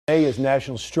Today is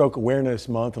National Stroke Awareness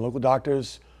Month, and local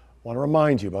doctors want to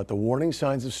remind you about the warning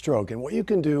signs of stroke and what you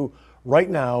can do right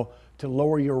now to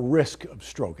lower your risk of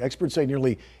stroke. Experts say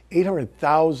nearly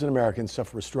 800,000 Americans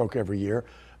suffer a stroke every year.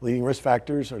 Leading risk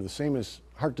factors are the same as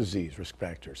heart disease risk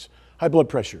factors: high blood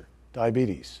pressure,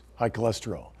 diabetes, high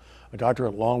cholesterol. A doctor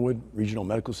at Longwood Regional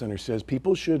Medical Center says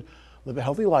people should live a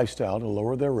healthy lifestyle to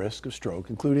lower their risk of stroke,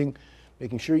 including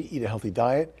making sure you eat a healthy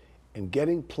diet and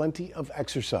getting plenty of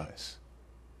exercise.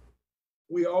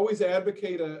 We always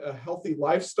advocate a healthy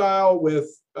lifestyle with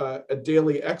a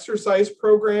daily exercise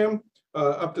program,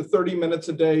 up to 30 minutes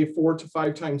a day, 4 to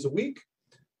 5 times a week.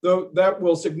 Though that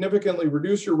will significantly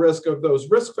reduce your risk of those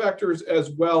risk factors,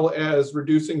 as well as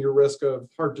reducing your risk of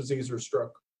heart disease or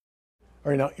stroke.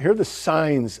 All right, now here are the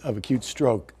signs of acute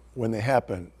stroke when they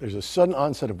happen. There's a sudden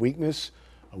onset of weakness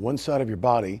on one side of your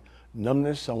body,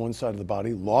 numbness on one side of the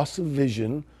body, loss of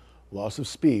vision, loss of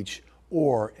speech,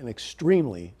 or an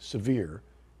extremely severe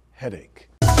headache.